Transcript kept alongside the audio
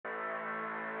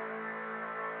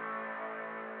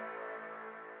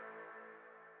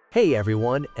Hey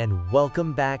everyone, and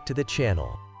welcome back to the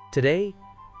channel. Today,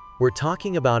 we're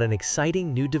talking about an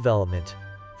exciting new development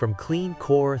from Clean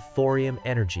Core Thorium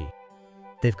Energy.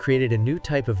 They've created a new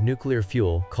type of nuclear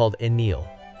fuel called ANEEL,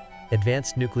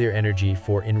 Advanced Nuclear Energy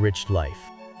for Enriched Life.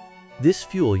 This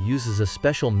fuel uses a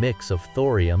special mix of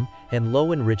thorium and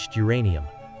low-enriched uranium,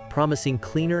 promising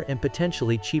cleaner and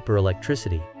potentially cheaper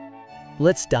electricity.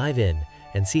 Let's dive in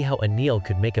and see how ANEEL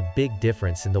could make a big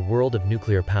difference in the world of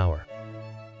nuclear power.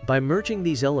 By merging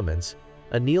these elements,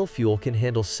 ANEEL fuel can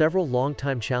handle several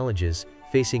long-time challenges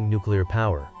facing nuclear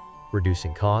power,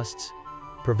 reducing costs,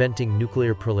 preventing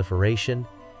nuclear proliferation,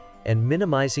 and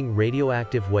minimizing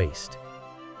radioactive waste.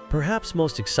 Perhaps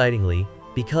most excitingly,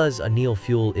 because ANEEL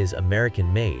fuel is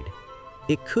American-made,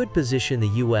 it could position the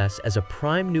U.S. as a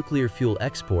prime nuclear fuel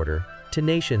exporter to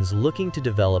nations looking to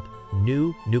develop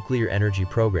new nuclear energy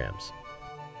programs.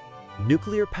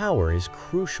 Nuclear power is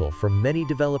crucial for many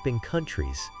developing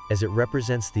countries as it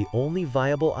represents the only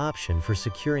viable option for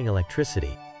securing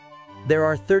electricity. There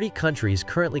are 30 countries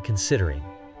currently considering,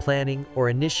 planning, or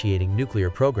initiating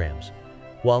nuclear programs,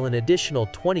 while an additional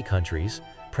 20 countries,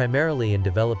 primarily in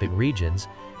developing regions,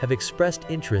 have expressed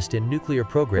interest in nuclear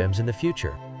programs in the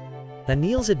future.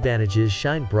 ANEEL's advantages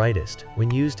shine brightest when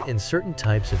used in certain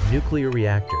types of nuclear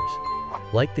reactors,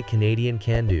 like the Canadian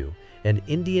CANDU and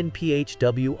Indian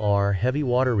PHWR heavy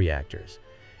water reactors,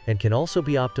 and can also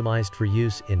be optimized for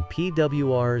use in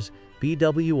PWRs,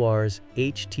 BWRs,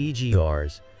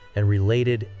 HTGRs, and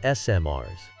related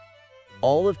SMRs.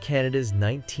 All of Canada's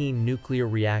 19 nuclear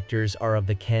reactors are of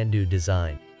the CANDU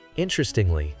design.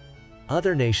 Interestingly,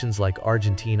 other nations like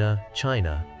Argentina,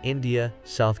 China, India,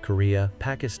 South Korea,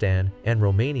 Pakistan, and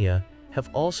Romania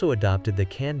have also adopted the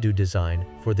CANDU design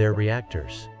for their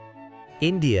reactors.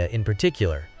 India, in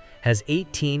particular, has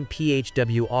 18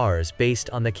 PHWRs based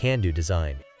on the CANDU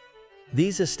design.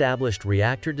 These established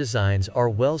reactor designs are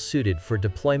well suited for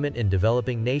deployment in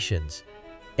developing nations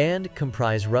and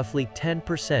comprise roughly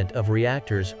 10% of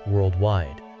reactors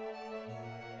worldwide.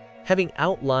 Having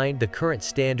outlined the current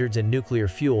standards in nuclear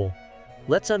fuel,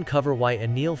 let's uncover why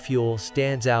ANEEL fuel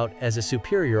stands out as a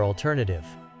superior alternative.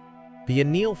 The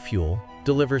ANEEL fuel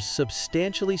delivers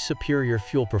substantially superior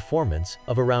fuel performance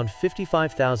of around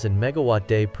 55,000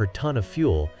 megawatt-day per ton of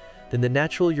fuel than the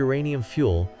natural uranium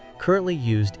fuel currently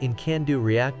used in CANDU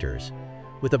reactors,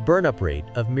 with a burnup rate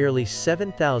of merely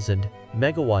 7,000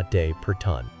 megawatt-day per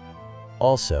ton.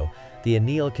 Also, the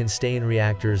ANEEL can stay in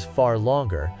reactors far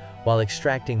longer while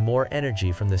extracting more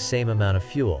energy from the same amount of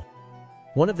fuel.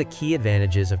 One of the key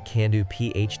advantages of CANDU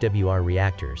PHWR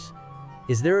reactors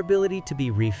is their ability to be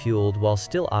refueled while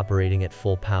still operating at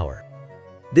full power.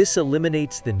 This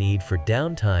eliminates the need for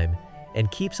downtime and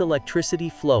keeps electricity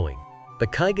flowing. The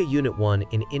Kaiga Unit 1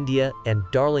 in India and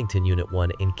Darlington Unit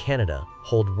 1 in Canada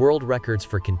hold world records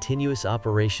for continuous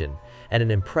operation at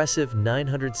an impressive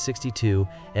 962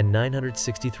 and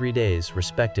 963 days,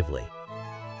 respectively.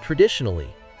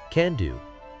 Traditionally, CANDU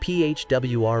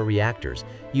PHWR reactors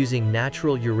using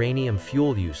natural uranium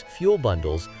fuel use fuel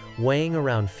bundles weighing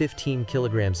around 15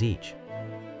 kilograms each.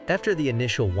 After the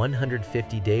initial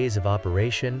 150 days of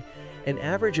operation, an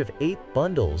average of 8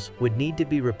 bundles would need to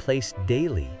be replaced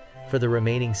daily for the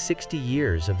remaining 60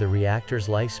 years of the reactor's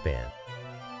lifespan.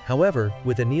 However,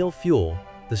 with ANEEL fuel,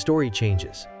 the story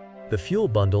changes. The fuel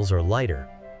bundles are lighter,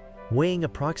 weighing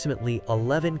approximately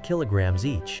 11 kilograms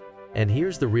each. And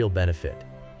here's the real benefit.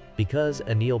 Because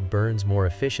ANEEL burns more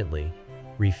efficiently,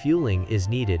 refueling is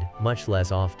needed much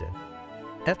less often.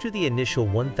 After the initial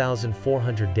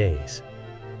 1,400 days,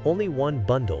 only one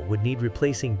bundle would need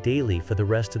replacing daily for the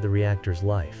rest of the reactor's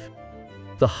life.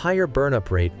 The higher burnup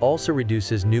rate also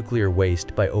reduces nuclear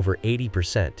waste by over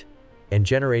 80% and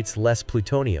generates less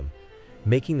plutonium,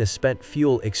 making the spent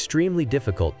fuel extremely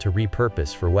difficult to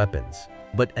repurpose for weapons.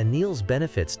 But ANEEL's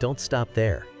benefits don't stop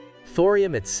there.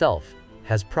 Thorium itself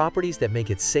has properties that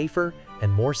make it safer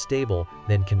and more stable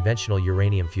than conventional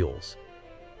uranium fuels,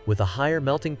 with a higher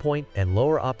melting point and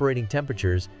lower operating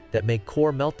temperatures that make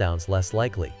core meltdowns less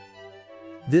likely.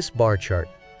 This bar chart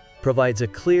provides a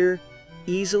clear,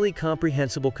 easily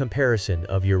comprehensible comparison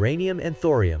of uranium and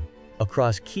thorium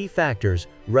across key factors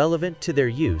relevant to their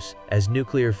use as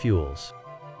nuclear fuels.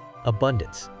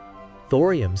 Abundance.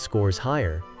 Thorium scores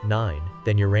higher, 9,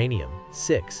 than uranium,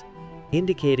 6,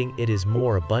 indicating it is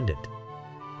more abundant.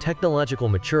 Technological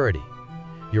maturity.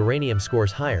 Uranium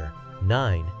scores higher,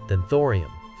 9, than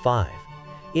thorium, 5,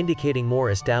 indicating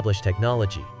more established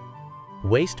technology.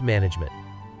 Waste management.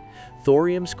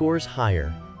 Thorium scores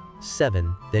higher,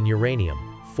 7, than uranium,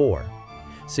 4,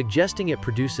 suggesting it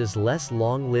produces less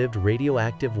long-lived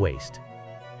radioactive waste.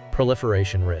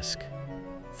 Proliferation risk.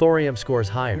 Thorium scores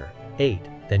higher, 8,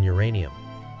 than uranium.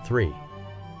 3.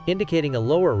 Indicating a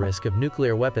lower risk of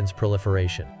nuclear weapons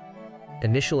proliferation.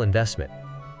 Initial investment.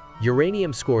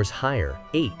 Uranium scores higher,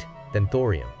 8, than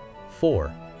thorium.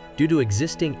 4. Due to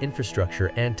existing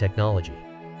infrastructure and technology.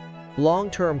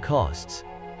 Long-term costs.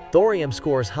 Thorium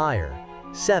scores higher,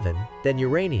 7, than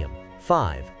uranium.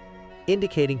 5.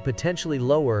 Indicating potentially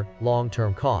lower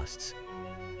long-term costs.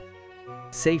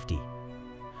 Safety.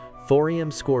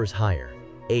 Thorium scores higher,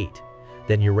 8,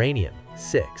 than uranium.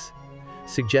 6.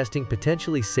 Suggesting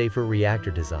potentially safer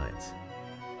reactor designs.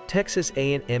 Texas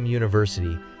A&M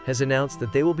University has announced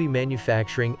that they will be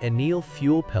manufacturing ANEEL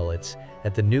fuel pellets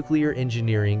at the Nuclear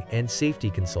Engineering and Safety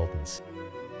Consultants.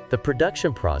 The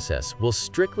production process will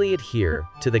strictly adhere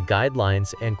to the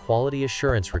guidelines and quality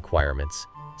assurance requirements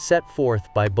set forth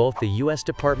by both the U.S.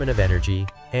 Department of Energy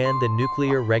and the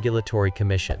Nuclear Regulatory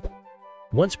Commission.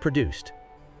 Once produced,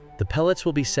 the pellets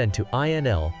will be sent to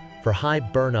ANEEL for high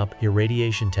burn-up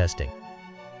irradiation testing.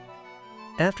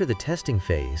 After the testing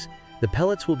phase, the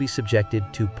pellets will be subjected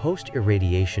to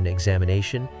post-irradiation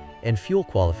examination and fuel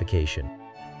qualification.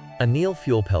 ANEEL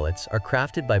fuel pellets are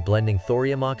crafted by blending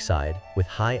thorium oxide with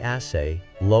high-assay,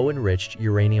 low-enriched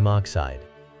uranium oxide.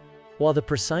 While the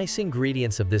precise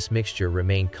ingredients of this mixture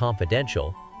remain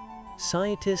confidential,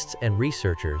 scientists and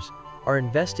researchers are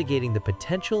investigating the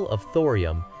potential of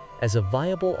thorium as a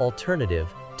viable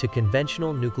alternative to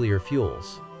conventional nuclear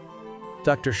fuels.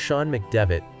 Dr. Sean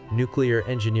McDevitt, Nuclear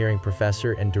Engineering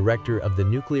Professor and Director of the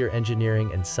Nuclear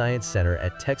Engineering and Science Center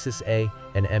at Texas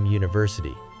A&M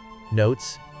University,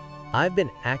 notes, "I've been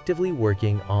actively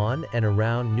working on and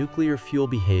around nuclear fuel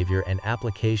behavior and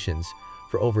applications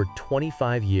for over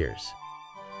 25 years.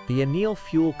 The ANEEL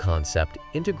fuel concept,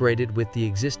 integrated with the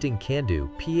existing CANDU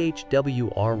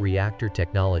PHWR reactor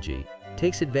technology,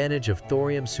 takes advantage of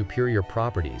thorium's superior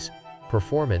properties,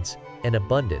 performance, and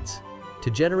abundance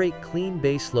to generate clean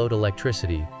baseload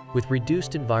electricity with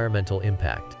reduced environmental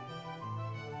impact."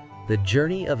 The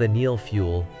journey of ANEEL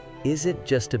fuel isn't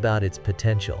just about its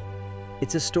potential.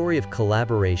 It's a story of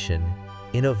collaboration,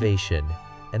 innovation,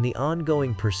 and the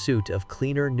ongoing pursuit of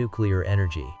cleaner nuclear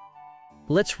energy.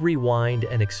 Let's rewind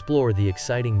and explore the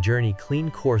exciting journey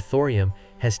Clean Core Thorium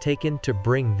has taken to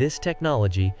bring this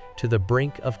technology to the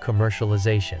brink of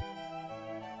commercialization.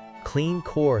 Clean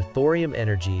Core Thorium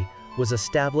Energy was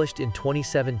established in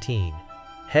 2017,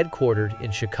 headquartered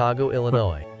in Chicago,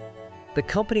 Illinois. The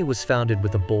company was founded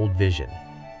with a bold vision: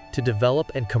 to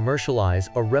develop and commercialize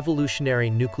a revolutionary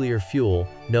nuclear fuel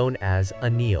known as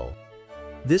ANEEL.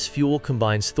 This fuel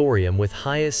combines thorium with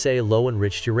high-assay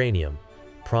low-enriched uranium,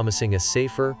 promising a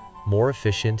safer, more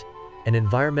efficient, and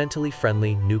environmentally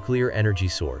friendly nuclear energy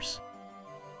source.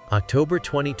 October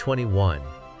 2021,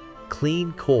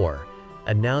 Clean Core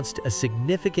announced a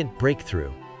significant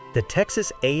breakthrough. The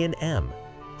Texas A&M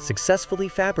successfully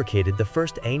fabricated the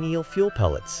first ANEEL fuel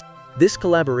pellets. This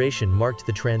collaboration marked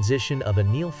the transition of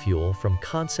ANEEL fuel from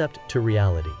concept to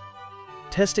reality.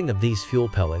 Testing of these fuel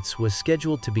pellets was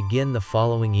scheduled to begin the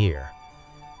following year,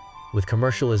 with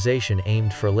commercialization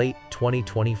aimed for late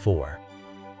 2024.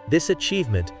 This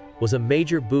achievement was a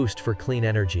major boost for clean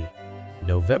energy.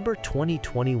 November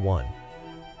 2021,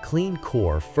 Clean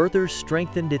Core further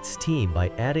strengthened its team by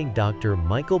adding Dr.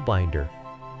 Michael Binder,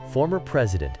 former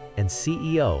president and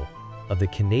CEO of the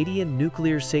Canadian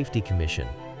Nuclear Safety Commission,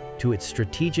 to its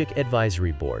Strategic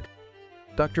Advisory Board.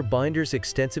 Dr. Binder's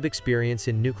extensive experience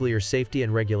in nuclear safety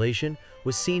and regulation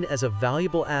was seen as a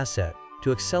valuable asset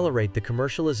to accelerate the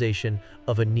commercialization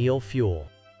of ANEEL fuel.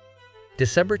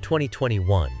 December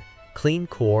 2021, Clean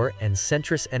Core and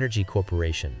Centrus Energy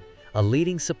Corporation, a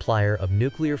leading supplier of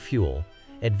nuclear fuel,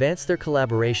 advanced their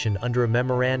collaboration under a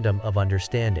Memorandum of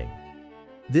Understanding.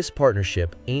 This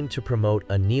partnership aimed to promote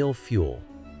ANEEL fuel,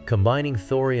 combining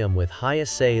thorium with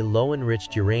high-assay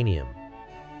low-enriched uranium,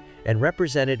 and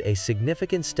represented a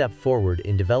significant step forward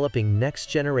in developing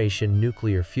next-generation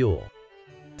nuclear fuel.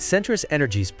 Centrus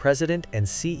Energy's president and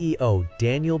CEO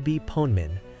Daniel B.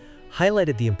 Poneman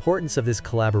highlighted the importance of this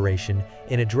collaboration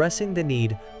in addressing the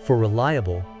need for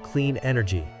reliable, clean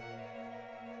energy.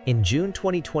 In June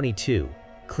 2022,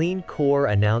 Clean Core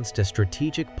announced a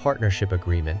strategic partnership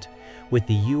agreement with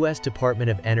the U.S. Department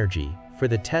of Energy for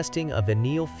the testing of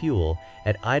ANEEL fuel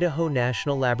at Idaho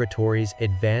National Laboratory's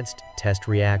Advanced Test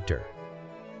Reactor.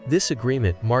 This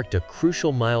agreement marked a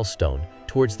crucial milestone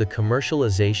towards the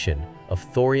commercialization of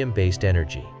thorium-based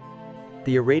energy.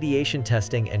 The irradiation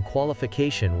testing and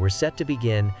qualification were set to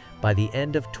begin by the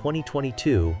end of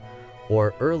 2022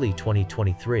 or early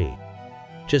 2023.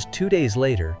 Just 2 days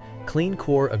later, Clean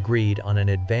Core agreed on an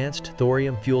advanced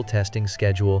thorium fuel testing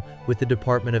schedule with the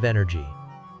Department of Energy.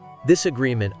 This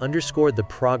agreement underscored the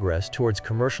progress towards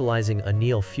commercializing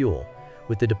ANEEL fuel,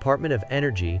 with the Department of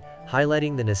Energy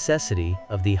highlighting the necessity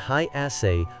of the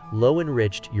high-assay,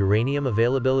 low-enriched uranium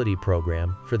availability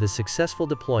program for the successful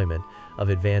deployment of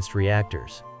advanced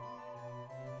reactors.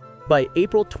 By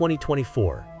April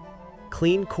 2024,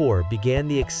 Clean Core began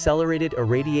the accelerated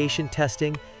irradiation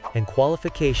testing and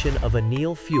qualification of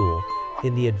ANEEL fuel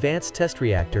in the Advanced Test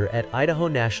Reactor at Idaho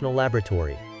National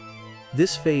Laboratory.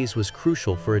 This phase was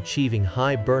crucial for achieving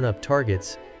high burnup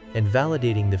targets and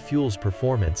validating the fuel's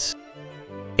performance.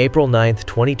 April 9,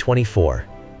 2024.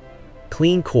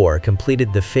 Clean Core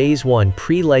completed the Phase 1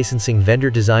 pre-licensing vendor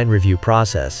design review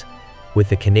process with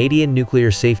the Canadian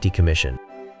Nuclear Safety Commission.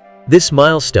 This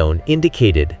milestone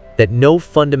indicated that no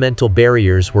fundamental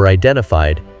barriers were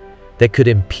identified that could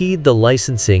impede the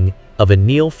licensing of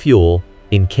ANEEL fuel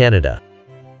in Canada.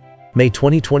 May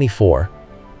 2024,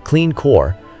 Clean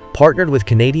Core partnered with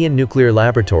Canadian Nuclear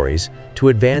Laboratories to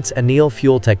advance ANEEL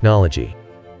fuel technology.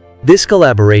 This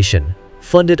collaboration,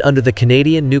 funded under the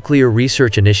Canadian Nuclear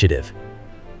Research Initiative,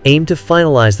 aimed to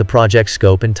finalize the project's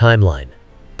scope and timeline,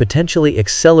 potentially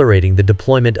accelerating the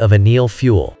deployment of ANEEL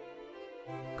fuel.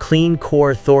 Clean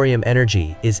Core Thorium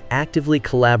Energy is actively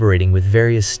collaborating with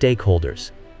various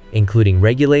stakeholders, including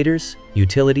regulators,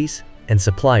 utilities, and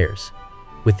suppliers,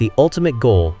 with the ultimate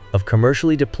goal of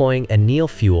commercially deploying ANEEL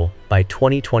fuel by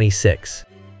 2026.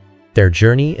 Their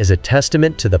journey is a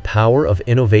testament to the power of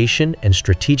innovation and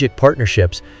strategic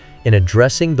partnerships in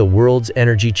addressing the world's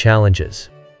energy challenges.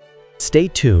 Stay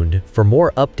tuned for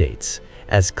more updates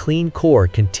as Clean Core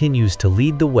continues to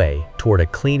lead the way toward a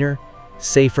cleaner,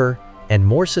 safer, and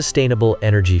more sustainable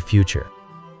energy future.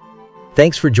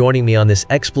 Thanks for joining me on this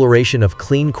exploration of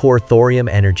Clean Core Thorium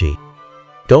Energy.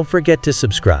 Don't forget to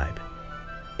subscribe.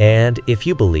 And if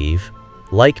you believe,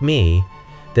 like me,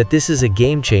 that this is a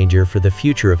game changer for the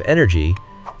future of energy,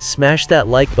 smash that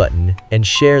like button and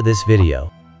share this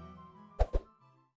video.